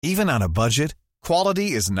Even on a budget,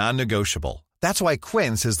 quality is non-negotiable. That's why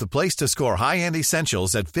Quince is the place to score high-end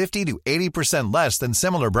essentials at 50 to 80% less than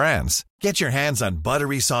similar brands. Get your hands on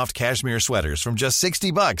buttery soft cashmere sweaters from just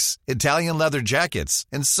 $60, Italian leather jackets,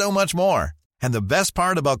 and so much more. And the best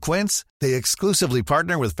part about Quince, they exclusively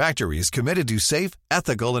partner with factories committed to safe,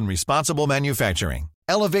 ethical, and responsible manufacturing.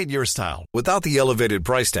 Elevate your style without the elevated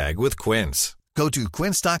price tag with Quince. Go to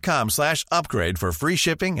quince.com/upgrade for free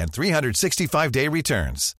shipping and 365-day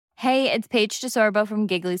returns. Hey, it's Paige DeSorbo from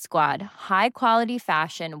Giggly Squad. High quality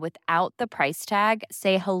fashion without the price tag.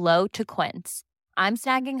 Say hello to Quince. I'm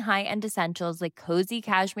snagging high-end essentials like cozy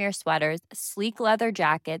cashmere sweaters, sleek leather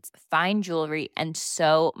jackets, fine jewelry, and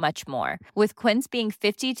so much more. With Quince being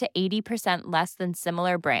 50 to 80% less than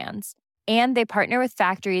similar brands. And they partner with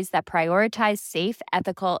factories that prioritize safe,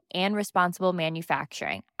 ethical, and responsible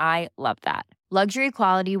manufacturing. I love that. Luxury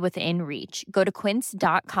quality within reach. Go to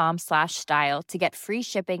quince.com/style to get free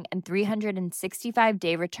shipping and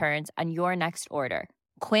 365-day returns on your next order.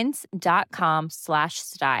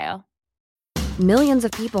 Quince.com/style. Millions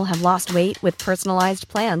of people have lost weight with personalized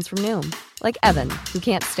plans from Noom. Like Evan, who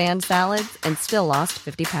can't stand salads and still lost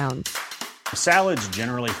 50 pounds. Salads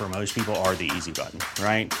generally for most people are the easy button,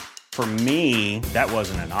 right? For me, that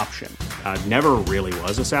wasn't an option. I never really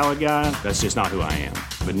was a salad guy. That's just not who I am.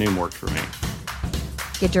 But Noom worked for me.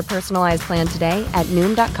 Get your personalized plan today at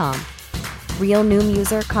Noom.com. Real Noom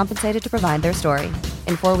user compensated to provide their story.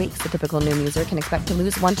 In 4 weeks, the typical Noom user can expect to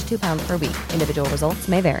lose 1 to 2 pounds per week. Individual results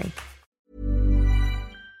may vary.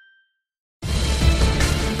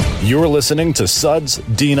 You're listening to Suds,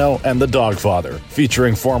 Deano, and the Dogfather,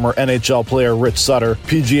 featuring former NHL player Rich Sutter,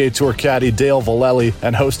 PGA Tour caddy Dale Vallely,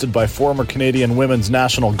 and hosted by former Canadian women's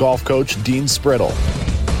national golf coach Dean Sprittle.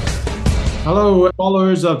 Hello,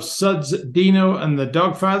 followers of Suds, Deano, and the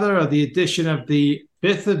Dogfather, the edition of the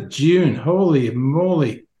 5th of June. Holy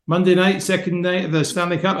moly. Monday night, second night of the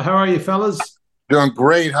Stanley Cup. How are you, fellas? Doing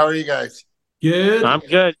great. How are you guys? Good. I'm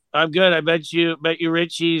good. I bet you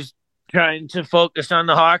Richie's trying to focus on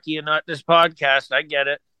the hockey and not this podcast. I get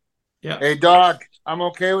it. Yeah. Hey, Dog, I'm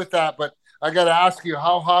okay with that, but I got to ask you,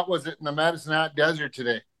 how hot was it in the Medicine Hat Desert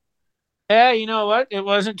today? Yeah, you know what? It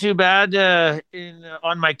wasn't too bad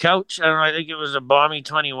on my couch. I don't know. I think it was a balmy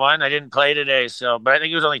 21. I didn't play today, but I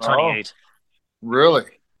think it was only 28. Really?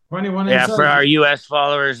 21 Yeah, inside. for our U.S.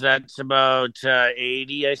 followers, that's about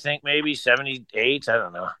 80, I think, maybe 78. I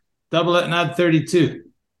don't know. Double it and add 32.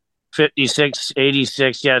 56,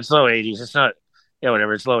 86. Yeah, it's low 80s. It's not,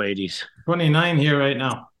 whatever. It's low 80s. 29 here right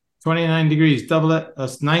now. 29 degrees. Double it.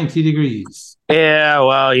 That's 90 degrees. Yeah,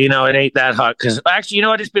 well, it ain't that hot. Because actually, you know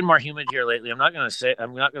what? It's been more humid here lately. I'm not going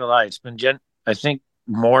to lie. It's been, I think,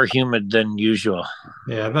 more humid than usual.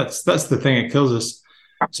 Yeah, that's the thing that kills us.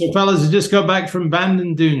 So, fellas, I just got back from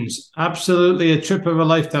Bandon Dunes. Absolutely a trip of a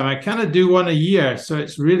lifetime. I kind of do one a year, so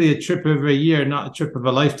it's really a trip of a year, not a trip of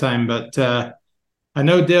a lifetime. But I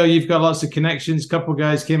know, Dale, you've got lots of connections. A couple of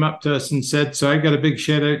guys came up to us and said, so I got a big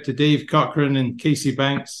shout out to Dave Cochran and Casey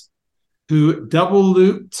Banks, who double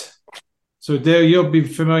looped. So, Dale, you'll be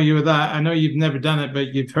familiar with that. I know you've never done it,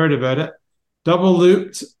 but you've heard about it. Double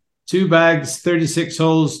looped, 2 bags, 36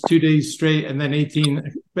 holes, 2 days straight, and then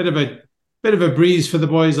 18. Bit of a breeze for the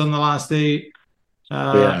boys on the last day.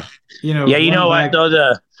 You know what,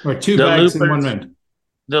 though? Or 2 bags in one round.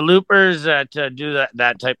 The loopers that do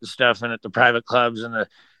that type of stuff and at the private clubs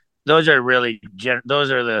those are really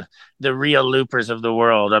those are the real loopers of the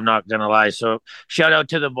world. I'm not gonna lie. So shout out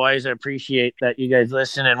to the boys. I appreciate that you guys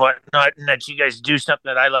listen and whatnot, and that you guys do something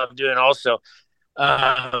that I love doing also.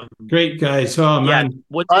 Great guys. Oh man,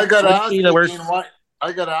 I gotta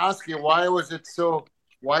ask you, why was it so?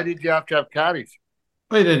 Why did you have to have caddies?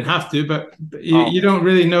 Well, you didn't have to, but you don't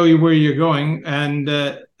really know where you're going. And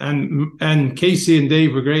Casey and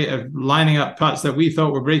Dave were great at lining up putts that we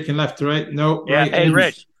thought were breaking left to right. No, yeah. Right. Hey,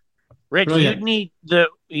 Rich, Brilliant. you need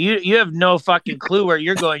you have no fucking clue where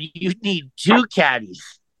you're going. You need 2 caddies.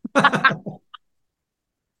 Well,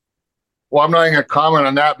 I'm not even gonna comment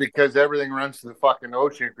on that because everything runs to the fucking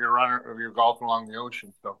ocean if you're golfing along the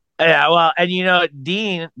ocean. So. Yeah, well, and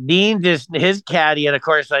Dean just his caddy at a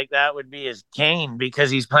course like that would be his cane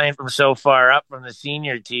because he's playing from so far up from the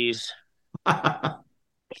senior tees. It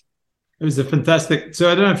was a fantastic.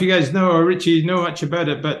 So I don't know if you guys know or Richie know much about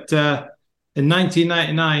it, but in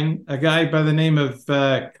 1999, a guy by the name of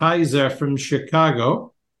Kaiser from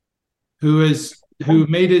Chicago, who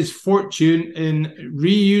made his fortune in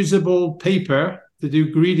reusable paper to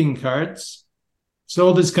do greeting cards,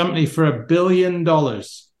 sold his company for $1 billion.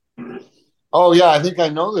 Oh yeah, I think I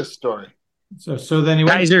know this story. So then he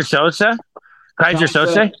went Kaiser Sosa? Kaiser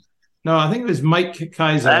Sosa? No, I think it was Mike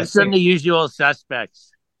Kaiser. That's from the Usual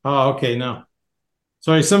Suspects. Oh, okay, no.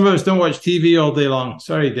 Sorry, some of us don't watch TV all day long.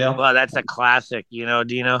 Sorry, Dale. Well, that's a classic,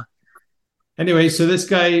 Deano. Anyway, so this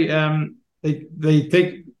guy, they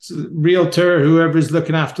take realtor, whoever's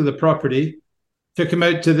looking after the property, took him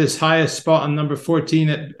out to this highest spot on number 14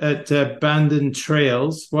 at Bandon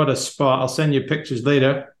Trails. What a spot. I'll send you pictures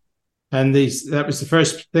later. And that was the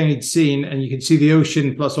first thing he'd seen. And you can see the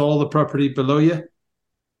ocean plus all the property below you.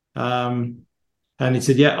 And he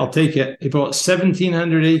said, yeah, I'll take it. He bought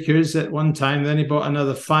 1,700 acres at one time. Then he bought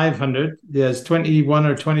another 500. He has 21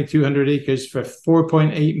 or 2,200 acres for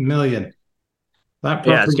 4.8 million. That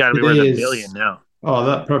property it's got to be worth $1 billion now. Oh,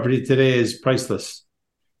 that property today is priceless.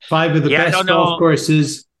 5 of the best golf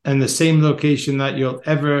courses in the same location that you'll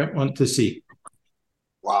ever want to see.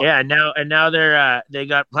 Wow. Yeah, and now they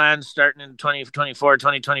got plans starting in 2024,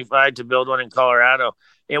 2025 to build one in Colorado.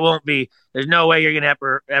 It won't be. There's no way you're gonna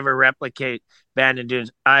ever replicate Bandon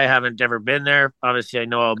Dunes. I haven't ever been there. Obviously, I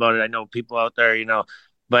know all about it. I know people out there,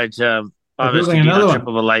 but obviously, trip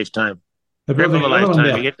of a lifetime. Trip of a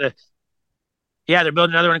lifetime. You get the. Yeah, they're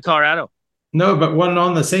building another one in Colorado. No, but one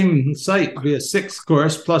on the same site. It'll be a 6th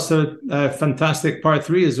course plus a fantastic par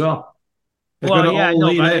 3 as well.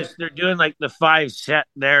 They're doing like the 5 set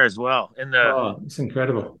there as well. It's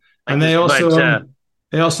incredible. And they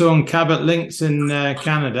also own Cabot Links in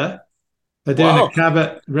Canada. They're doing a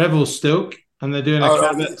Cabot Revelstoke, and they're doing a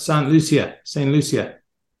Cabot St. Lucia.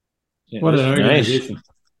 Yeah, what an organization. Nice.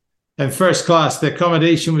 And first class, the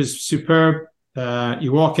accommodation was superb.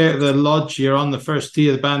 You walk out of the lodge, you're on the first tee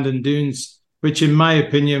of the Bandon Dunes, which in my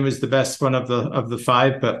opinion was the best one of the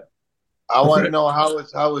 5, but I want to know how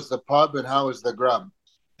was the pub and how was the grub?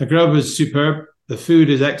 The grub was superb. The food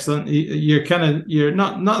is excellent. You're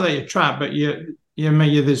not that you're trapped, but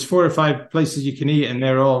there's 4 or 5 places you can eat, and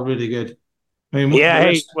they're all really good. I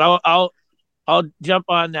mean, I'll jump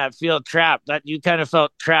on that field trap. That you kind of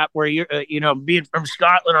felt trapped where you're, being from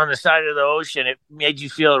Scotland on the side of the ocean, it made you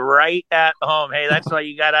feel right at home. Hey, that's why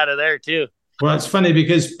you got out of there too. Well, it's funny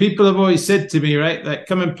because people have always said to me, right, that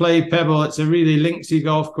come and play Pebble. It's a really linksy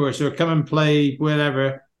golf course, or come and play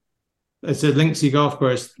wherever. It's a linksy golf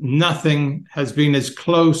course. Nothing has been as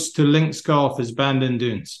close to links golf as Bandon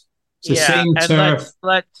Dunes. It's the same turf,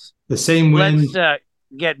 the same wind. Let's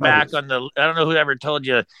get back on the. I don't know who ever told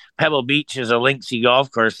you Pebble Beach is a linksy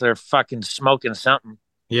golf course. They're fucking smoking something.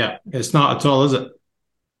 Yeah, it's not at all, is it?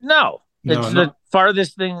 No, it's the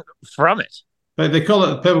farthest thing from it. But they call it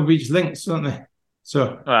the Pebble Beach Links, don't they?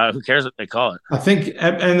 So who cares what they call it? I think,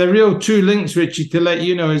 and the real true links, Richie, to let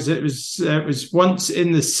you know, is it was once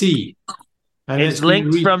in the sea, and it's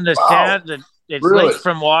linked from the sand. It's linked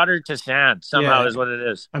from water to sand somehow, is what it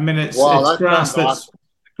is. I mean, it's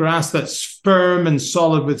grass that's firm and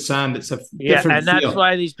solid with sand. It's a different and that's feel.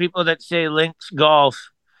 Why these people that say links golf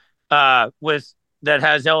that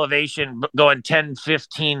has elevation going 10,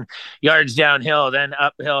 15 yards downhill, then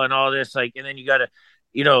uphill and all this, and then you got to,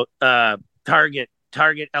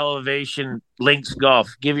 target elevation links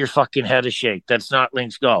golf. Give your fucking head a shake. That's not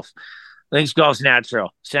links golf. Links golf's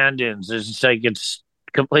natural. Sand dunes. It's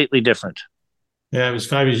completely different. Yeah, it was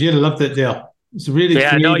fabulous. You'd have loved it, Dale. It's really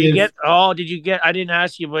creative. No, did you get, I didn't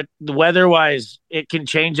ask you, but the weather-wise, it can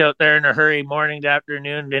change out there in a hurry, morning to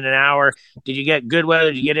afternoon, in an hour. Did you get good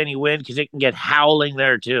weather? Did you get any wind? Because it can get howling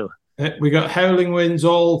there, too. We got howling winds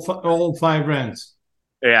all 5 rounds.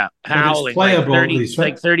 Yeah, howling. Playable,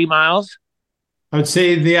 like 30 miles? I would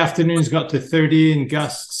say the afternoons got to 30 in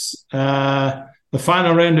gusts. The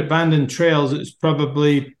final round at Bandon Trails, it's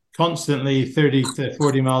probably constantly 30 to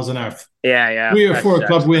 40 miles an hour. Yeah. 3 or 4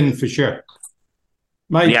 club wind for sure.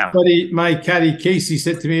 My caddy Casey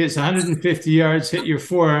said to me, it's 150 yards, hit your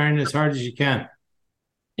 4-iron as hard as you can.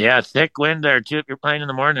 Yeah, thick wind there too if you're playing in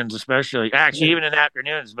the mornings, especially. Actually, even in the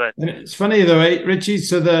afternoons. But and it's funny though, right, Richie?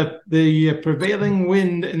 So the prevailing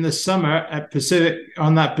wind in the summer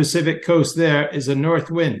on that Pacific coast there is a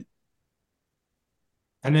north wind,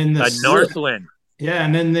 and in the north wind. Yeah,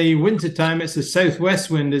 and in the wintertime, it's the southwest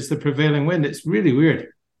wind is the prevailing wind. It's really weird.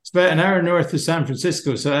 It's about an hour north of San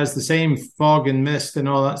Francisco, so it has the same fog and mist and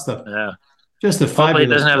all that stuff. Yeah, just a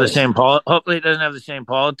fabulous. Hopefully, it doesn't have the same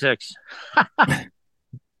politics.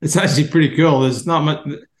 It's actually pretty cool. There's not much.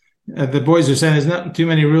 The boys are saying there's not too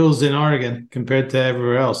many rules in Oregon compared to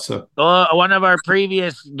everywhere else. So, one of our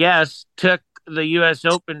previous guests took the U.S.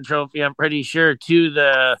 Open trophy, I'm pretty sure, to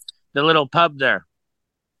the little pub there.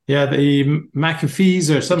 Yeah, the McAfee's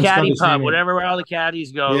or some caddy pub, whatever where all the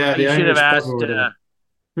caddies go. Yeah, you should have asked.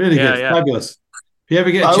 Really good, fabulous. If you ever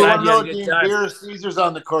get, I want to know, Dean, beer Caesar's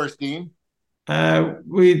on the course, Dean.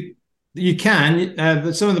 You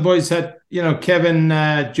can. Some of the boys had, Kevin,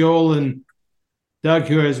 Joel, and Doug,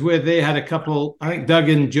 who I was with, they had a couple. I think Doug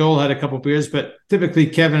and Joel had a couple beers, but typically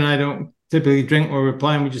Kevin and I don't typically drink when we're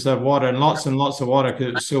playing. We just have water and lots of water because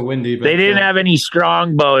it was so windy. But they didn't have any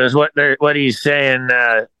Strongbow, is what he's saying,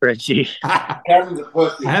 Richie. Kevin's a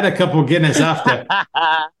pussy. I had a couple Guinness after.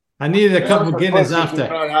 I needed a couple Guinness after.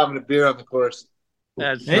 Not having a beer on the course.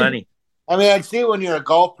 That's funny. I mean, I'd see when you're a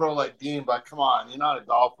golf pro like Dean, but come on, you're not a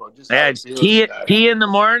golf pro. Just it's tea in the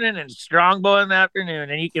morning and Strongbow in the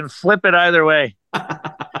afternoon, and you can flip it either way.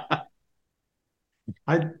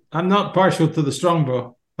 I'm not partial to the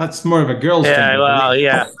Strongbow. That's more of a girl's thing. Well,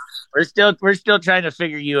 yeah. We're still trying to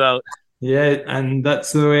figure you out. Yeah, and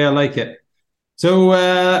that's the way I like it. So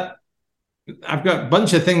I've got a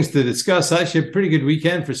bunch of things to discuss. Actually, a pretty good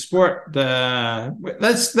weekend for sport.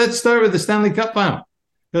 Let's start with the Stanley Cup final,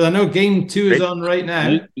 because I know Game 2 is on right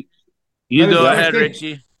now. You go ahead,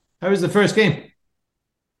 Richie. How was the first game?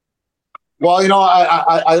 Well,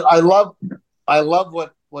 I love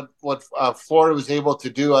what Florida was able to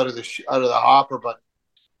do out of the hopper, but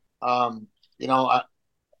I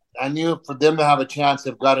knew for them to have a chance,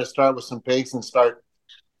 they've got to start with some pace and start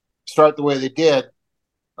the way they did.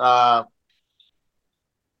 But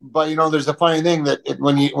there's a funny thing that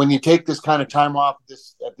when you take this kind of time off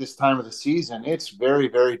at this time of the season, it's very,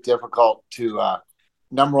 very difficult to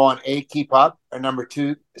number one, keep up, and number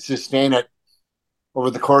two, sustain it over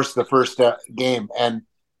the course of the first game. And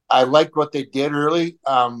I liked what they did early.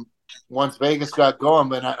 Once Vegas got going,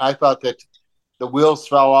 but I thought that the wheels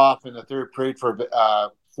fell off in the third period for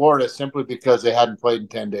Florida simply because they hadn't played in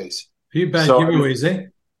 10 days. Few bad giveaways, eh?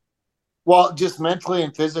 Well, just mentally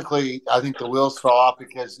and physically, I think the wheels fell off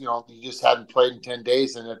because, you just hadn't played in 10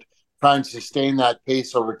 days, and trying to sustain that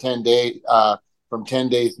pace over 10 days, from 10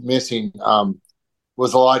 days missing,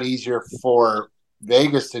 was a lot easier for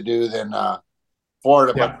Vegas to do than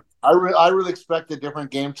Florida. Yeah. But I really expect a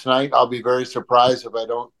different game tonight. I'll be very surprised if I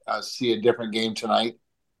don't see a different game tonight.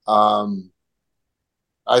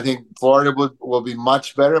 I think Florida will be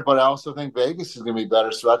much better, but I also think Vegas is going to be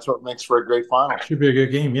better. So that's what makes for a great final. Should be a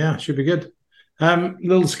good game. Yeah, should be good.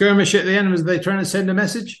 Little skirmish at the end. Was they trying to send a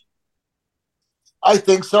message? I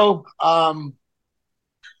think so.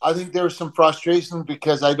 I think there was some frustration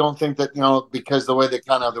because I don't think that, because the way they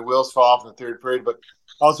kind of the wheels fall off in the third period, but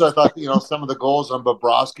also I thought, some of the goals on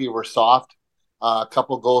Bobrovsky were soft. A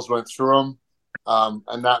couple of goals went through him.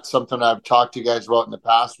 And that's something I've talked to you guys about in the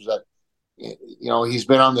past, was that, he's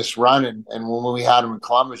been on this run, and when we had him in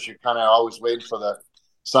Columbus, you're kind of always waiting for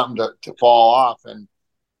something to fall off. And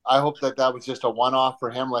I hope that was just a one-off for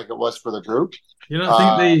him, like it was for the group. You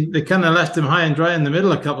don't think they kind of left him high and dry in the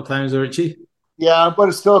middle a couple of times, Richie? Yeah, but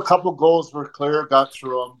it's still a couple goals were clear, got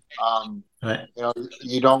through him. Right.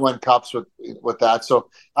 You don't win cups with that. So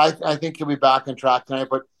I think he'll be back on track tonight.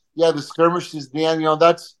 But yeah, the skirmishes, Dan,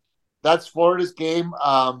 that's Florida's game.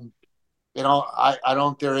 I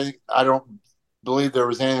don't believe there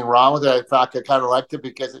was anything wrong with it. In fact, I kind of liked it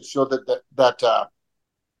because it showed that they're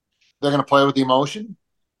going to play with emotion.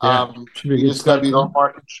 Yeah, you just got to be a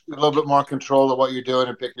little bit more control of what you're doing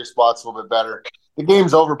and pick your spots a little bit better. The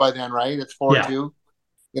game's over by then, right? It's 4-2.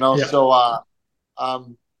 Yeah. So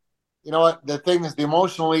you know what? The thing is, the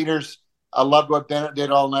emotional leaders. I loved what Bennett did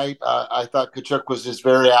all night. I thought Tkachuk was just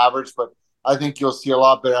very average, but I think you'll see a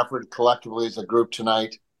lot better effort collectively as a group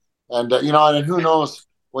tonight. And and who knows,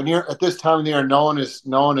 when you're at this time of the year, no one is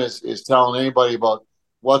telling anybody about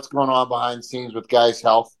what's going on behind the scenes with guys'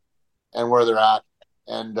 health and where they're at.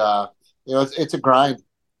 And it's a grind,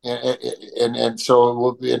 and so it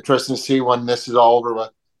will be interesting to see when this is all over with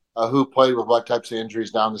who played with what types of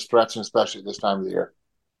injuries down the stretch, and especially at this time of the year.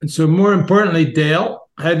 And so, more importantly, Dale,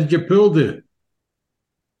 how did your pool do?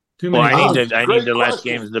 I need the less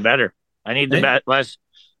games, the better. I need the less.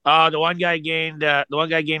 The one guy gained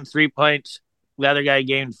 3 points. The other guy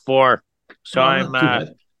gained 4. So I'm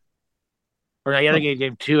the other guy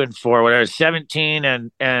gained 2 and 4. Whatever, 17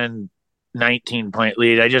 and 19 point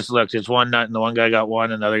lead. I just looked. It's 1-0. The one guy got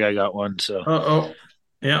 1, and the other guy got 1. So.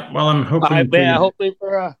 Yeah. Well, I'm hoping. Hopefully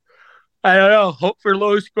for I don't know. Hope for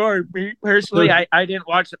low score. Me personally, I didn't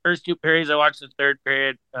watch the first 2 periods. I watched the third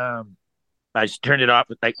period. I just turned it off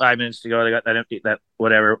with 5 minutes to go. They got that empty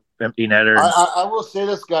netter. I will say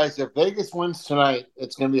this, guys. If Vegas wins tonight,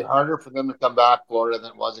 it's going to be harder for them to come back, Florida,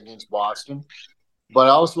 than it was against Boston. But I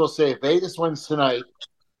also will say, if Vegas wins tonight,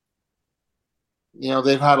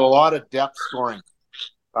 they've had a lot of depth scoring.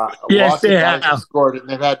 Yes, they have scored, and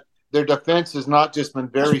they've had their defense has not just been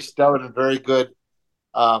very stout and very good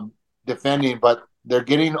defending, but they're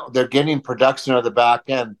getting production of the back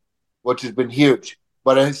end, which has been huge.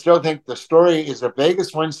 But I still think the story is if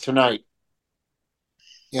Vegas wins tonight,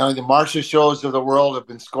 the Marcia shows of the world have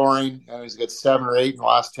been scoring, and he's got 7 or 8 in the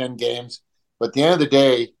last 10 games. But at the end of the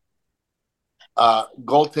day,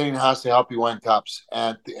 goaltending has to help you win cups.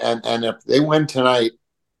 And if they win tonight,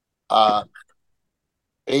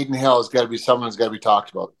 Aiden Hill has got to be someone who's got to be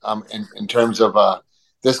talked about. In terms of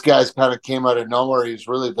this guy's kind of came out of nowhere. He's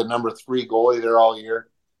really the number 3 goalie there all year.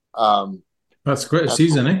 That's quite a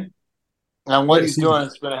season, eh? And what he's doing,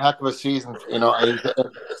 it's been a heck of a season.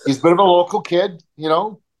 He's a bit of a local kid,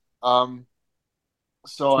 So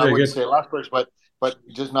I wouldn't say Lethbridge, but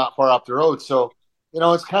just not far up the road. So,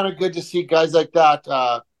 it's kind of good to see guys like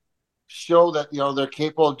that show that, they're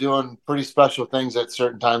capable of doing pretty special things at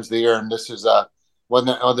certain times of the year. And this is when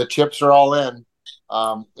the chips are all in.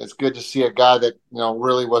 It's good to see a guy that,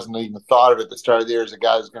 really wasn't even thought of at the start of the year as a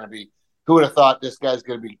guy who's going to be, who would have thought this guy's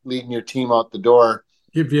going to be leading your team out the door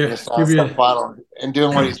final and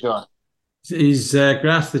doing what he's doing. He's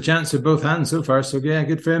grasped the chance with both hands so far. So, yeah,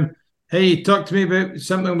 good for him. Hey, talk to me about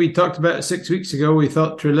something we talked about 6 weeks ago. We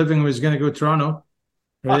thought Treliving was going to go to Toronto.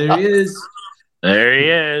 There he is. There he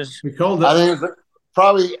is. We called it. I think it's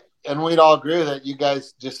probably, and we'd all agree with that, you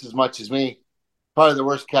guys just as much as me, probably the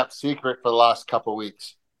worst kept secret for the last couple of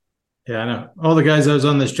weeks. Yeah, I know. All the guys I was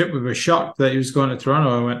on this trip with were shocked that he was going to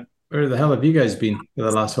Toronto. I went, where the hell have you guys been for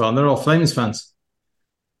the last while? And they're all Flames fans.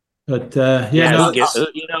 But, you know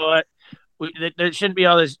what? There shouldn't be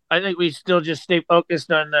all this. I think we still just stay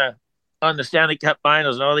focused on the Stanley Cup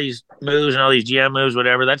Finals and all these moves and all these GM moves,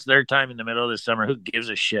 whatever. That's their time in the middle of the summer. Who gives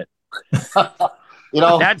a shit? That's how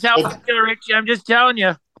I feel, Richie. I'm just telling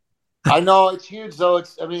you. I know it's huge, though.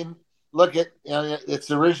 Look at it's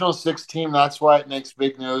the original 6 team. That's why it makes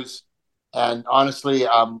big news. And honestly,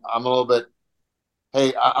 I'm a little bit.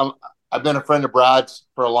 Hey, I've been a friend of Brad's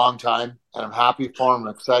for a long time, and I'm happy for him. I'm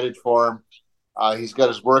excited for him. He's got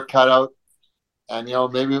his work cut out, and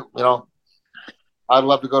maybe I'd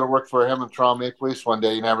love to go to work for him in Toronto Maple Leafs one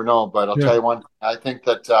day. You never know, but I'll tell you one. I think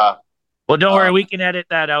that. Well, don't worry, we can edit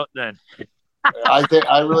that out then. I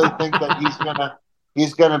really think that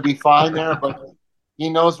he's gonna be fine there, but he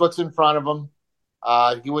knows what's in front of him.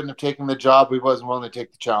 He wouldn't have taken the job if he wasn't willing to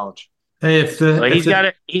take the challenge. Hey, he's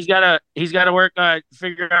got to work on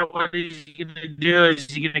figure out what he's gonna do. Is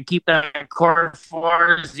he gonna keep that core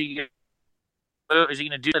 4? Is he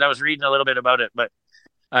gonna do that? I was reading a little bit about it, but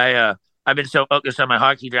I've been so focused on my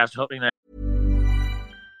hockey drafts, hoping that.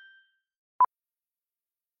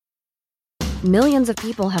 Millions of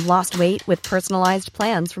people have lost weight with personalized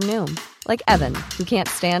plans from Noom. Like Evan, who can't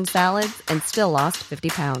stand salads and still lost 50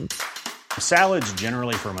 pounds. Salads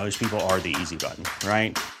generally for most people are the easy button,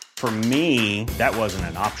 right? For me, that wasn't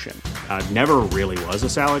an option. I never really was a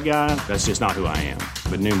salad guy. That's just not who I am.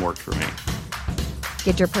 But Noom worked for me.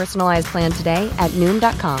 Get your personalized plan today at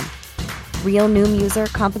Noom.com. Real Noom user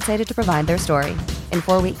compensated to provide their story. In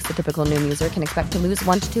 4 weeks, the typical Noom user can expect to lose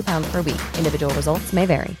 1 to 2 pounds per week. Individual results may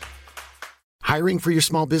vary. Hiring for your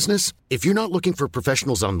small business? If you're not looking for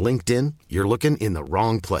professionals on LinkedIn, you're looking in the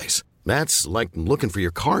wrong place. That's like looking for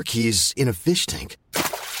your car keys in a fish tank.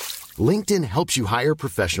 LinkedIn helps you hire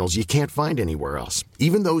professionals you can't find anywhere else,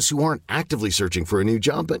 even those who aren't actively searching for a new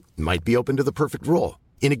job but might be open to the perfect role.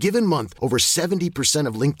 In a given month, over 70%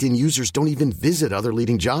 of LinkedIn users don't even visit other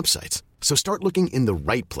leading job sites. So start looking in the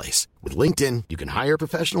right place. With LinkedIn, you can hire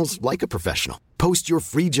professionals like a professional. Post your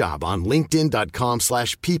free job on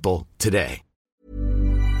linkedin.com/people today.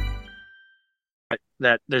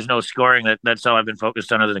 That there's no scoring. That's all I've been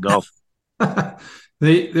focused on other than golf.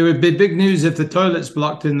 There would be big news if the toilet's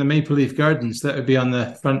blocked in the Maple Leaf Gardens. That would be on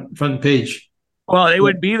the front page. Well, they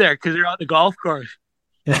wouldn't be there because they're on the golf course.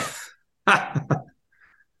 Yeah,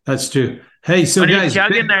 that's true. Hey, so what guys, are you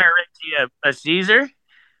chugging there, Richie? A Caesar?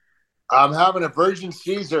 I'm having a Virgin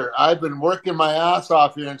Caesar. I've been working my ass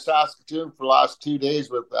off here in Saskatoon for the last 2 days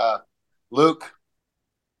with Luke.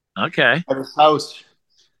 Okay. At his house.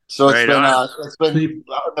 So it's been in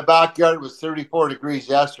the backyard. It was 34 degrees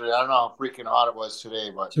yesterday. I don't know how freaking hot it was today,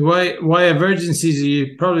 but so why a Virgin Caesar?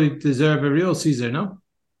 You probably deserve a real Caesar, no?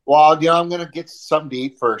 Well, I'm going to get something to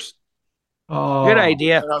eat first. Oh, good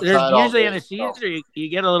idea. There's usually in a Caesar you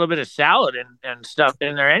get a little bit of salad and stuff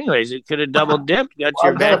in there. Anyways, it could have double dipped. Got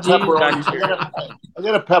your veggies. I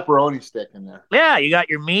got a pepperoni stick in there. Yeah, you got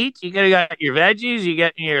your meat. You got your veggies. You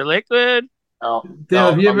got your liquid. Dale,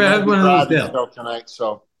 have you ever had one of those, Dale? Tonight,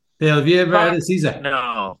 so. Dale, have you ever had a Caesar?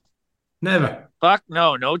 No. Never? Fuck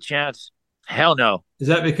no. No chance. Hell no. Is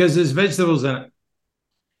that because there's vegetables in it?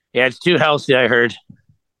 Yeah, it's too healthy, I heard.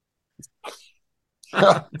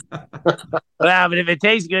 Well, but if it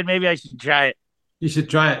tastes good, maybe I should try it. You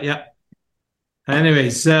should try it, yeah.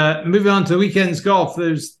 Anyways, moving on to the weekend's golf.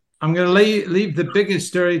 There's I'm going to leave the biggest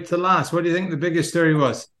story to last. What do you think the biggest story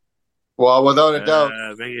was? Well, without a doubt,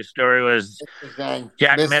 The biggest story was Zhang.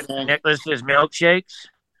 Jack Miss Zhang. Nicklaus's milkshakes.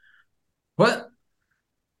 What?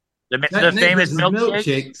 The famous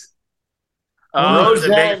milkshakes. Oh, Rose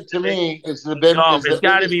Zhang to me is the big. It's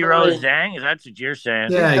got to be Rose Zhang. Is that what you're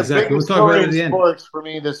saying? Yeah, exactly. We'll talk about it at the end. Sports for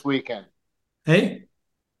me this weekend. Hey.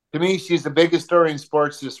 To me, she's the biggest story in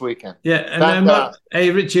sports this weekend. Yeah, and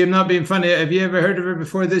hey, Richie, I'm not being funny. Have you ever heard of her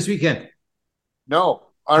before this weekend? No,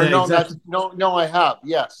 exactly. No, I have.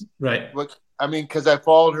 Yes, right. But, I mean, because I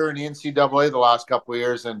followed her in the NCAA the last couple of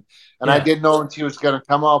years, and I didn't know when she was going to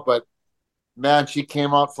come out, but man, she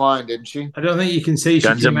came out flying, didn't she? I don't think you can say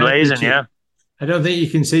Guns she came blazing, out. Yeah. I don't think you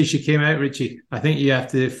can say she came out, Richie. I think you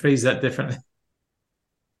have to phrase that differently.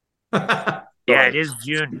 Yeah, it is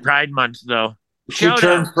June Pride Month, though. She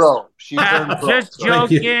turned pro. Just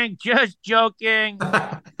joking. Just joking.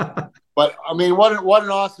 But I mean, what an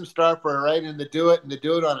awesome start for her, right? And to do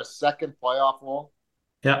it on a second playoff hole.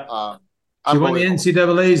 Yeah. She won the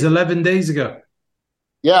NCAA's 11 days ago.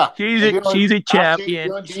 Yeah. She's a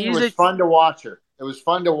champion. It was fun to watch her. It was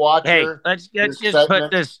fun to watch her. Let's just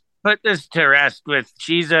put this to rest with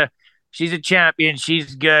she's a champion.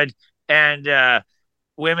 She's good. And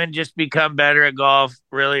women just become better at golf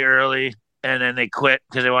really early. And then they quit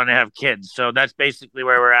because they want to have kids. So that's basically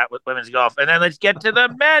where we're at with women's golf. And then let's get to the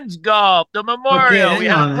men's golf, the Memorial. Okay,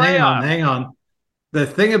 hang on. The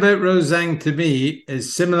thing about Rose Zhang to me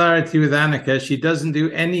is similarity with Annika. She doesn't do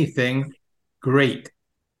anything great.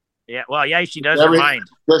 Yeah, well, she does her mind.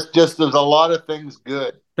 Just does a lot of things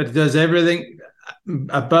good. But it does everything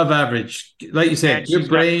above average. Like you said, good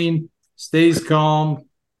brain, stays calm,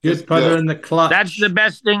 good putter in the clutch. That's the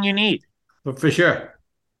best thing you need. For sure.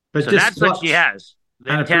 But so that's what she has.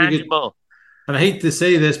 The intangible. And I hate to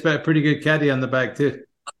say this, but a pretty good caddy on the back too.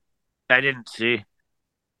 I didn't see.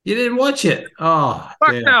 You didn't watch it? Oh,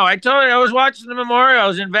 fuck no! I told you I was watching the Memorial. I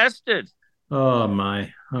was invested. Oh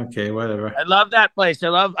my. Okay, whatever. I love that place. I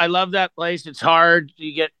love that place. It's hard.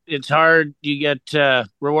 You get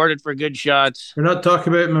rewarded for good shots. We're not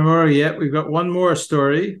talking about Memorial yet. We've got one more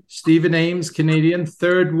story. Stephen Ames, Canadian,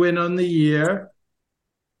 third win on the year.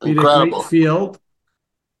 Beat a great field.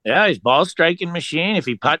 Yeah, he's ball striking machine. If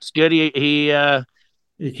he putts good, he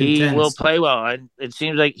will play well. And it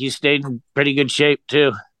seems like he stayed in pretty good shape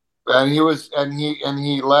too. And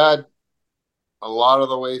he led a lot of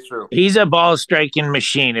the way through. He's a ball striking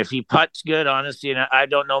machine. If he putts good, honestly, and I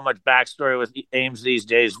don't know much backstory with Ames these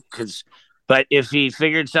days, but if he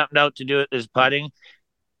figured something out to do with his putting,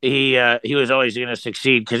 he was always going to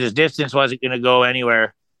succeed because his distance wasn't going to go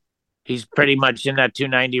anywhere. He's pretty much in that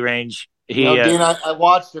 290 range. Dean, I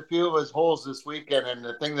watched a few of his holes this weekend, and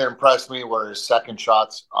the thing that impressed me were his second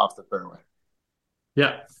shots off the fairway.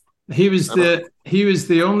 Yeah, he was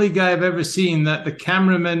the only guy I've ever seen that the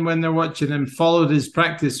cameramen, when they're watching him, followed his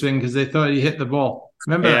practice swing because they thought he hit the ball.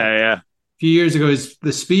 Remember? Yeah. A few years ago,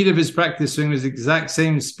 the speed of his practice swing was the exact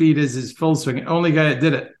same speed as his full swing. Only guy that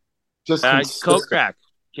did it. Just Kokrak.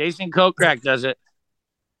 Jason Kokrak does it,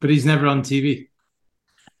 but he's never on TV.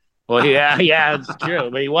 Well, yeah, it's true,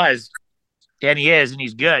 but he was. And he is, and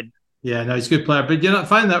he's good. Yeah, no, he's a good player. But you're not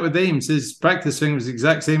finding that with Ames. His practice swing was the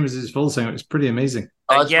exact same as his full swing. It was pretty amazing.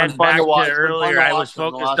 Again, back to earlier, I was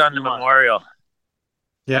focused on the Memorial.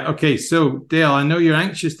 Yeah, okay. So, Dale, I know you're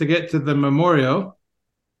anxious to get to the Memorial.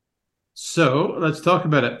 So, let's talk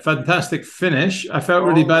about it. Fantastic finish. I felt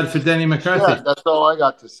really bad for Denny McCarthy. Yeah, that's all I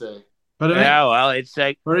got to say. But well, it's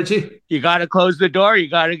like, Richie, you got to close the door. You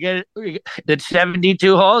got to get it. It's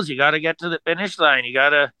 72 holes. You got to get to the finish line. You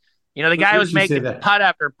got to... the guy was making putt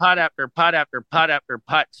after putt after putt after putt after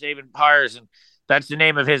putt, saving pars, and that's the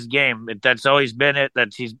name of his game. That's always been it.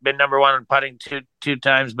 He's been number one in putting two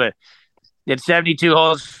times, but it's 72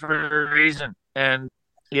 holes for a reason. And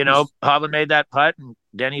Hovland made that putt, and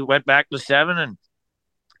then he went back to 7 and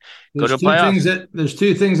go to playoffs. There's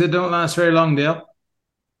two things that don't last very long, Dale.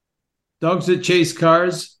 Dogs that chase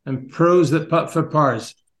cars and pros that putt for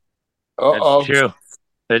pars. That's true.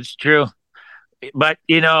 That's true. But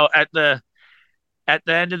at the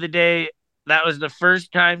end of the day, that was the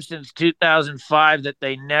first time since 2005 that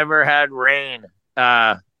they never had rain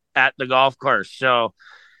at the golf course. So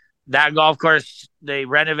that golf course, they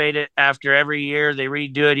renovate it after every year. They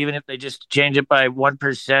redo it, even if they just change it by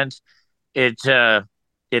 1%.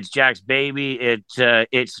 It's Jack's baby.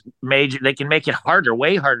 It's major. They can make it harder,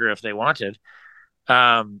 way harder if they wanted.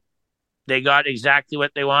 They got exactly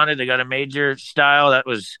what they wanted. They got a major style that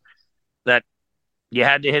you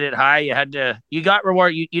had to hit it high. You got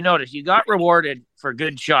rewarded. You notice you got rewarded for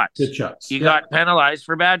good shots. Good shots. You got penalized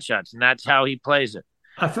for bad shots, and that's how he plays it.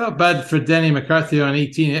 I felt bad for Denny McCarthy on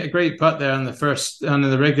 18. He hit a great putt there on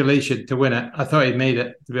the regulation to win it. I thought he'd made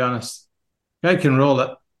it, to be honest. Guy can roll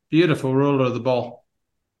it. Beautiful roller of the ball.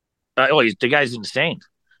 The guy's insane.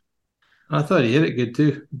 I thought he hit it good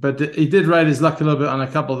too, but he did ride his luck a little bit on a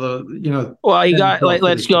couple of the. Well, he got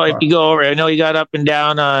let's go. If you go over, I know he got up and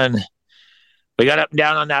down on. We got up and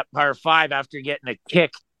down on that par 5 after getting a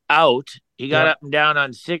kick out. He got up and down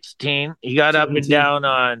on 16. He got 17. Up and down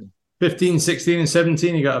on 15, 16, and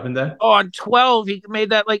 17. He got up and down. Oh, on 12, he made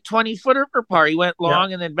that 20-footer per par. He went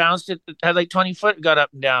long and then bounced it, had 20 foot, got up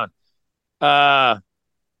and down. On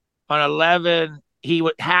 11, he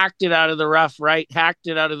hacked it out of the rough right, hacked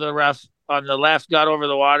it out of the rough on the left, got over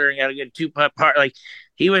the water and got a good 2-putt par.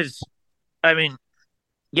 He was,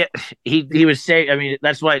 he was saying,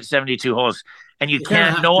 that's why it's 72 holes. And you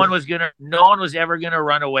can't. No one was ever gonna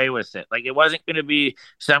run away with it. It wasn't gonna be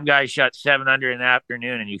some guy shot 7 under in the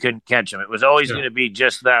afternoon and you couldn't catch him. It was always gonna be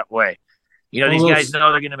just that way. These guys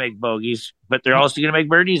know they're gonna make bogeys, but they're also gonna make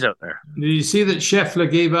birdies out there. Did you see that Scheffler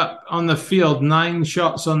gave up on the field 9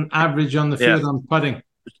 shots on average on the field on putting?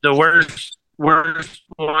 The worst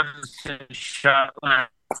ones in shot.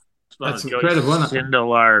 That's incredible, isn't it?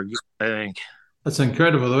 Sindelar, I think. That's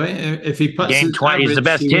incredible, though. If he puts game 20, he's the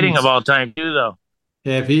best hitting of all time, too, though.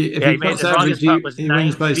 Yeah, if he puts average, he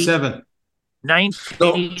wins by 7. 9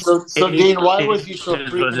 feet. So Dean, why was he so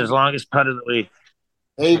freaking? Was his longest putt of the week.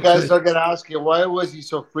 Hey, you guys, I'm going to ask you, why was he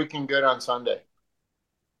so freaking good on Sunday?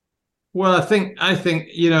 Well, I think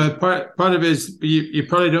part of it is you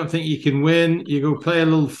probably don't think you can win. You go play a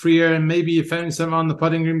little freer, and maybe you found something on the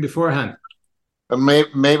putting green beforehand.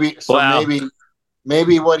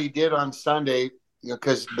 Maybe what he did on Sunday,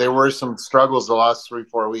 because there were some struggles the last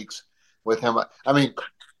 3-4 weeks with him.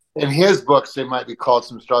 In his books, they might be called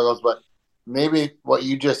some struggles, but maybe what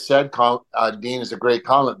you just said, Dean, is a great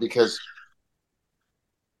comment, because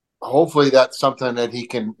hopefully that's something that he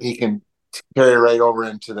can carry right over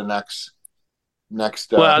into the next.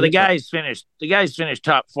 The guy's finished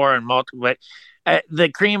top 4 in multiple, but the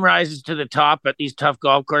cream rises to the top at these tough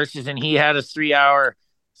golf courses, and he had a 3 hours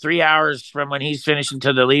from when he's finishing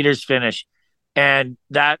to the leaders finish, and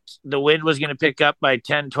that the wind was going to pick up by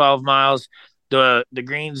 10-12 miles. The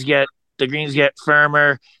greens get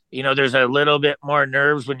firmer. There's a little bit more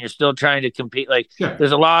nerves when you're still trying to compete.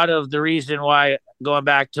 There's a lot of the reason why, going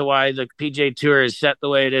back to why the PGA Tour is set the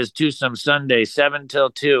way it is. Twosome Sunday, 7 till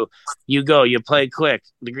 2. You play quick.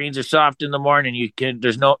 The greens are soft in the morning.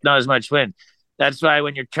 There's not as much wind. That's why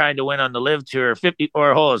when you're trying to win on the Live Tour,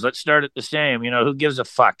 54 holes, let's start at the same. Who gives a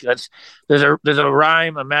fuck? There's a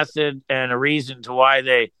rhyme, a method, and a reason to why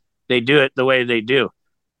they do it the way they do.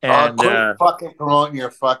 And quit fucking promoting your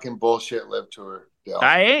fucking bullshit Live Tour. Dale.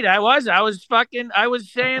 I ain't. I was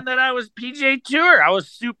saying that I was PGA Tour. I was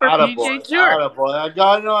super PGA Tour.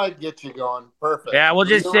 I know I'd get you going. Perfect. Yeah,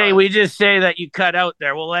 we just say that you cut out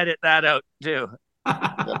there. We'll edit that out too.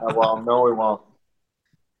 No, we won't.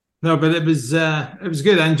 No, but it was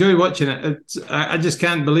good. I enjoy watching it. I just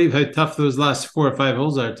can't believe how tough those last 4 or 5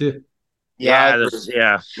 holes are too. Yeah.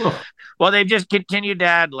 Well, they've just continued to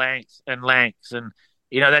add lengths, and that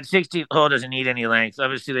 16th hole doesn't need any length.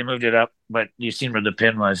 Obviously, they moved it up, but you've seen where the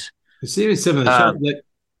pin was. You see some of the shots.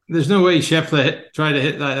 There's no way Scheffler tried to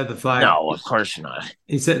hit that at the flag. No, of course not.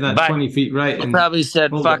 He's hitting that 20 feet right. He probably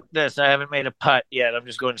said, "Fuck this! I haven't made a putt yet. I'm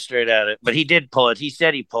just going straight at it." But he did pull it. He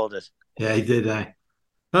said he pulled it. Yeah, he did.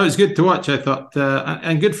 That was good to watch, I thought,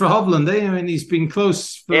 and good for Hovland. He's been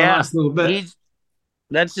close for the last little bit.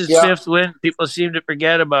 That's his 5th win. People seem to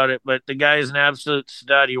forget about it, but the guy is an absolute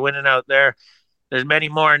stud. You're winning out there. There's many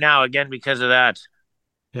more now, again, because of that.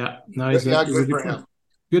 Yeah, no, he's a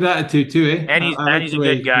good attitude too, eh? And he's a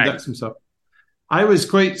good guy. Himself. I was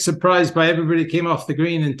quite surprised by everybody came off the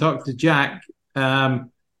green and talked to Jack. And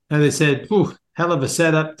they said, hell of a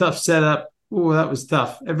setup, tough setup. Oh, that was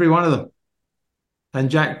tough. Every one of them. And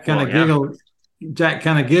Jack kind of giggled. Jack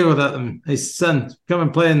kind of giggled at them. His son, come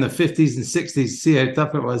and play in the 50s and 60s. See how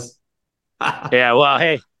tough it was. Yeah, well,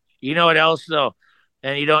 hey, you know what else though?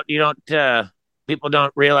 And you don't. People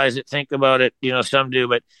don't realize it. Think about it. Some do,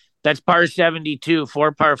 but that's par 72,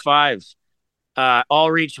 4 par 5s,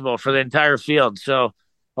 all reachable for the entire field. So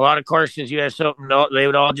a lot of courses, US Open, they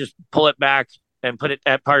would all just pull it back and put it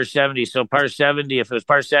at par 70. So par 70, if it was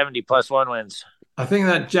par 70, +1 wins. I think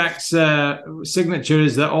that Jack's signature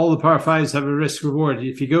is that all the par 5s have a risk reward.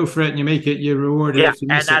 If you go for it and you make it, you're rewarded. If you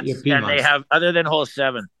miss it, you're penalized. And they have, other than hole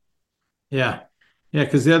 7. Yeah,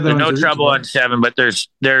 because the other no trouble on 7, but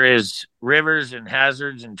there is rivers and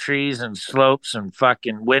hazards and trees and slopes and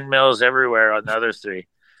fucking windmills everywhere on the other 3.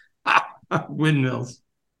 Windmills.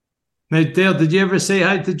 Now, Dale, did you ever say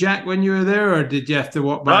hi to Jack when you were there, or did you have to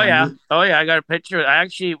walk by? Oh yeah. I got a picture. I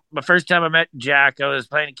actually, the first time I met Jack, I was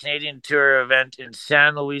playing a Canadian Tour event in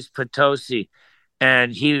San Luis Potosi,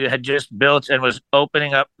 and he had just built and was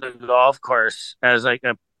opening up the golf course as like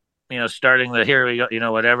a, starting the here we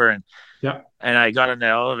go, whatever. And yeah, and I got in the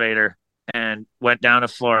elevator and went down a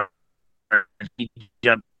floor, and he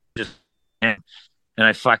jumped just in, and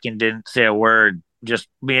I fucking didn't say a word. Just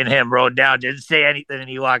me and him rode down, didn't say anything, and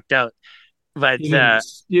he walked out. But you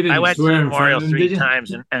didn't I went to swear the in front memorial of him, three did you?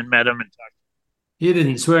 times and met him and talked. You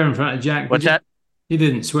didn't swear in front of Jack. What's that? You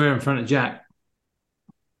didn't swear in front of Jack.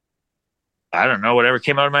 I don't know. Whatever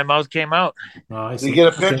came out of my mouth came out. Oh, Did you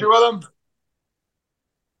get a picture with him?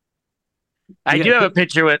 I do have a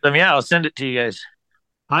picture with them. Yeah, I'll send it to you guys.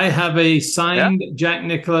 I have a signed Jack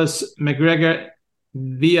Nicklaus McGregor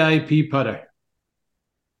VIP putter.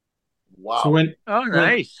 Wow. So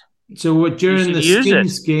nice. So during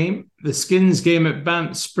the Skins game at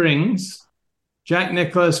Banff Springs, Jack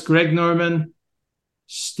Nicklaus, Greg Norman,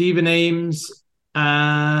 Stephen Ames,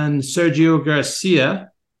 and Sergio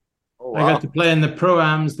Garcia. Oh, wow. I got to play in the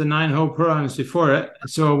Pro-Ams, the 9-hole Pro-Ams before it.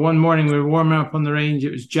 So one morning we were warming up on the range.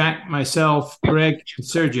 It was Jack, myself, Greg, and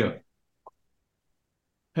Sergio.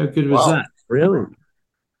 How good was that? Really?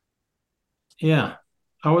 Yeah.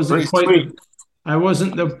 I wasn't I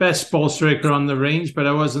wasn't the best ball striker on the range, but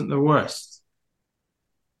I wasn't the worst.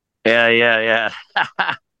 Yeah.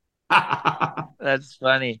 That's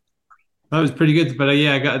funny. That was pretty good. But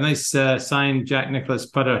I got a nice signed Jack Nicklaus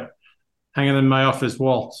putter hanging in my office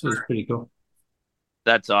wall. So it was pretty cool.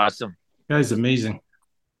 That's awesome. Guy's amazing.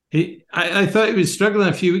 I thought he was struggling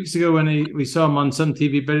a few weeks ago when we saw him on some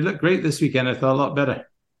TV, but he looked great this weekend. I thought a lot better.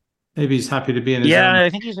 Maybe he's happy to be in his own. I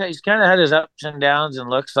think he's kind of had his ups and downs and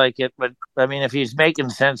looks like it. But, I mean, if he's making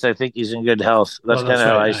sense, I think he's in good health. That's kind of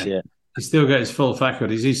how I see it. He's still got his full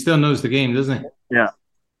faculties. He still knows the game, doesn't he? Yeah.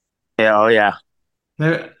 Oh, yeah.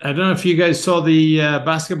 Now, I don't know if you guys saw the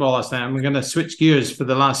basketball last night. We're going to switch gears for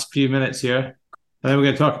the last few minutes here. And then we're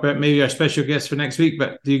going to talk about maybe our special guest for next week.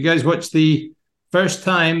 But do you guys watch the first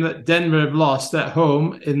time that Denver have lost at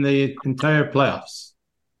home in the entire playoffs?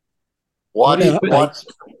 Watch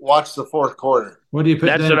the fourth quarter. What do you put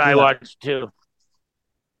down? That's what I watched too.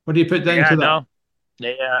 What do you put down to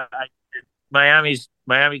that?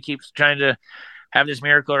 Miami keeps trying to have this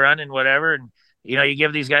miracle run and whatever, and you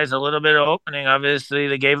give these guys a little bit of opening. Obviously,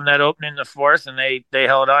 they gave them that opening in the fourth, and they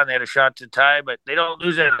held on. They had a shot to tie, but they don't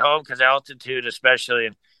lose it at home because altitude, especially,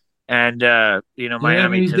 and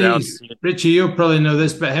Miami to altitude. Richie, you'll probably know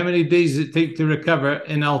this, but how many days does it take to recover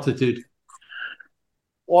in altitude?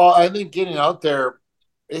 Well, I think getting out there,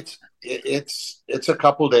 it's a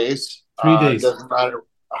couple days. 3 days. Doesn't matter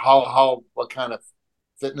what kind of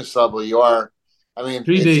fitness level you are. I mean,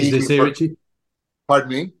 3 days they say, Richie. Pardon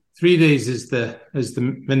me. 3 days is the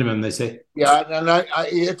minimum they say. Yeah, and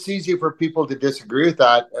it's easy for people to disagree with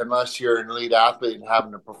that unless you're an elite athlete and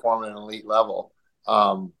having to perform at an elite level.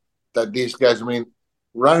 That these guys, I mean,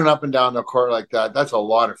 running up and down the court like that's a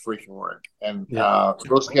lot of freaking work, and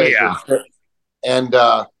those guys are fit. And,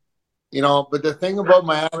 but the thing about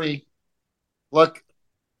Miami, look,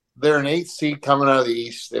 they're an 8th seed coming out of the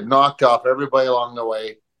East. They've knocked off everybody along the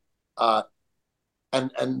way. And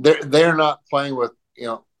they're not playing with,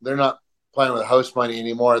 they're not playing with house money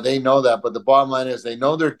anymore. They know that. But the bottom line is they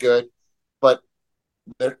know they're good, but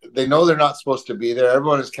they know they're not supposed to be there.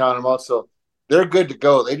 Everyone is counting them out. So they're good to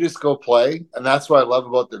go. They just go play. And that's what I love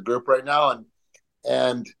about their group right now.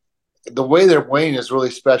 And the way they're playing is really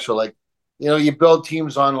special. Like, you build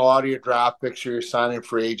teams on a lot of your draft picks, you're signing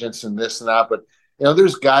free agents and this and that. But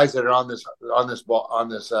there's guys that are on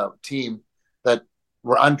this team that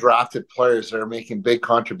were undrafted players that are making big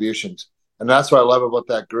contributions, and that's what I love about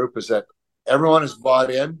that group is that everyone is bought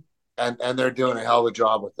in and they're doing a hell of a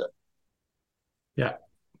job with it. Yeah,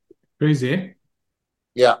 crazy. Eh?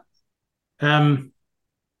 Yeah.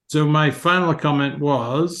 So my final comment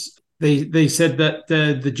was they said that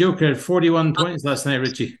the Joker had 41 points last night,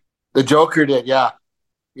 Richie. The Joker did, yeah.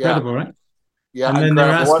 Incredible, right? Yeah. And then they're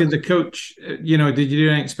asking the coach, did you do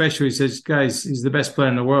anything special? He says, guys, he's the best player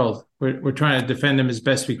in the world. We're trying to defend him as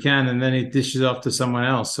best we can. And then he dishes off to someone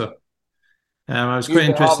else. So I was quite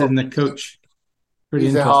interested in the coach.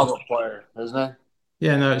 He's a hell of a player, isn't he?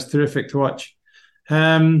 Yeah, no, it's terrific to watch. Do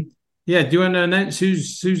you want to announce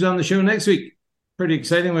who's on the show next week? Pretty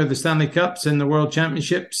exciting with the Stanley Cups and the World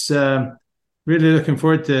Championships. Really looking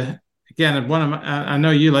forward to. Again, I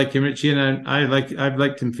know you like him, Richie, and I've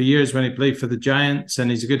liked him for years when he played for the Giants,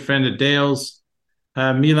 and he's a good friend of Dale's.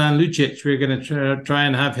 Milan Lucic, we're going to try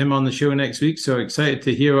and have him on the show next week, so excited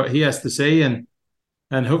to hear what he has to say. And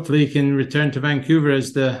And hopefully he can return to Vancouver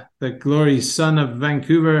as the glory son of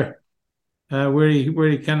Vancouver, where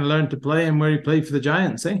he kind of learned to play and where he played for the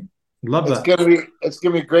Giants. Love that. It's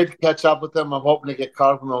gonna be great to catch up with him. I'm hoping to get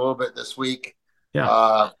caught up with him a little bit this week.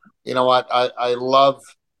 Yeah. You know what? I've loved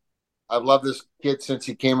this kid since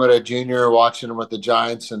he came out of junior, watching him with the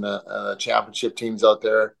Giants and the championship teams out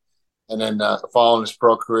there, and then following his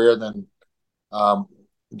pro career. Then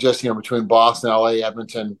just between Boston, LA,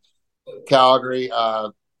 Edmonton, Calgary. I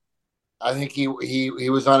think he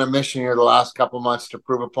was on a mission here the last couple of months to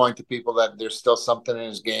prove a point to people that there's still something in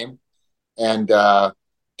his game, and to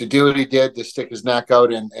do what he did, to stick his neck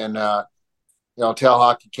out and tell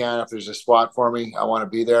Hockey Canada, if there's a spot for me, I want to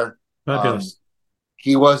be there. Fabulous.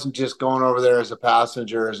 He wasn't just going over there as a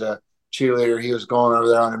passenger, as a cheerleader. He was going over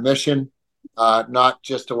there on a mission, not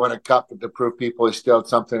just to win a cup, but to prove people he still had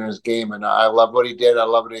something in his game. And I love what he did. I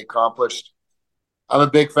love what he accomplished. I'm a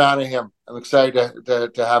big fan of him. I'm excited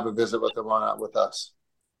to have a visit with him with us.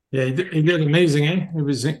 Yeah, he did amazing, It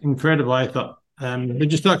was incredible, I thought. We're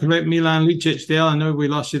just talking about Milan Lucic, Dale. I know we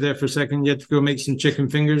lost you there for a second. You had to go make some chicken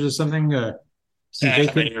fingers or something, or some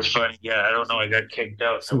bacon. You're funny. Yeah, I don't know. I got kicked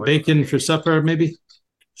out. Some bacon for supper, maybe.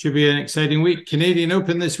 Should be an exciting week. Canadian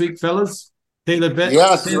Open this week, fellas.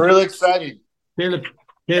 Yes, really exciting. Taylor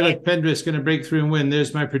Pendrith's going to break through and win.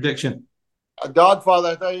 There's my prediction.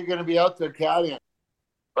 Dogfather, I thought you were going to be out there caddying.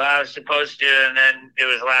 Well, I was supposed to, and then it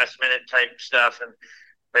was last minute type stuff, and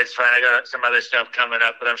it's fine. I got some other stuff coming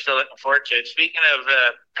up, but I'm still looking forward to it. Speaking of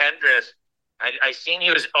Pendrith, I seen he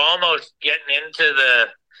was almost getting into the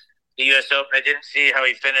U.S. Open. I didn't see how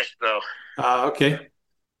he finished, though. Okay.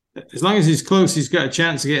 As long as he's close, he's got a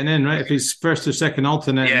chance of getting in, right? If he's first or second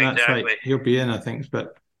alternate in that fight, he'll be in, I think.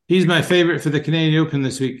 But he's my favorite for the Canadian Open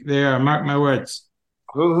this week. There, mark my words.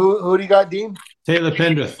 Who do you got, Dean? Taylor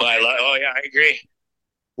Pendrith. Well, I agree.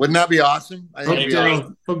 Wouldn't that be awesome?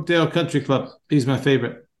 Oakdale Country Club. He's my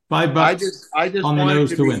favorite. $5 I just on the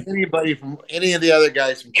nose to win. Anybody from any of the other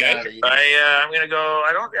guys from Canada. I'm gonna go.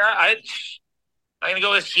 I'm gonna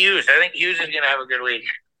go with Hughes. I think Hughes is gonna have a good week.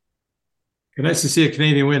 Nice to see a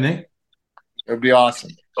Canadian win, It would be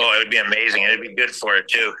awesome. Oh, it would be amazing. It'd be good for it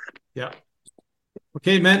too. Yeah.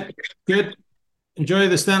 Okay, man. Good. Enjoy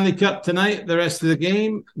the Stanley Cup tonight, the rest of the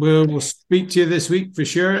game. We'll speak to you this week for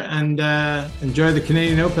sure, and enjoy the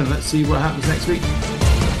Canadian Open. Let's see what happens next week.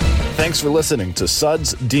 Thanks for listening to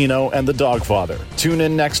Suds, Deano, and the Dogfather. Tune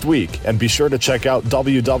in next week, and be sure to check out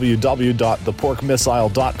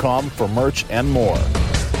www.theporkmissile.com for merch and more.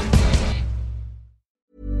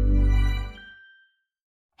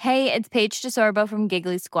 Hey, it's Paige DeSorbo from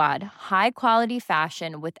Giggly Squad. High quality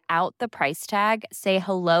fashion without the price tag. Say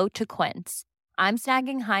hello to Quince. I'm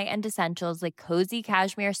snagging high-end essentials like cozy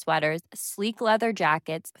cashmere sweaters, sleek leather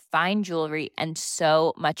jackets, fine jewelry, and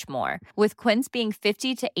so much more. With Quince being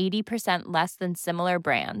 50 to 80% less than similar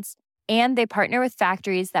brands. And they partner with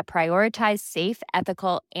factories that prioritize safe,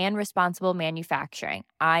 ethical, and responsible manufacturing.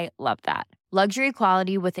 I love that. Luxury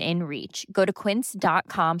quality within reach. Go to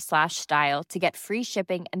quince.com/style to get free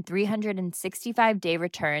shipping and 365-day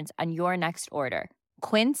returns on your next order.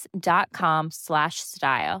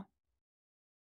 Quince.com/style.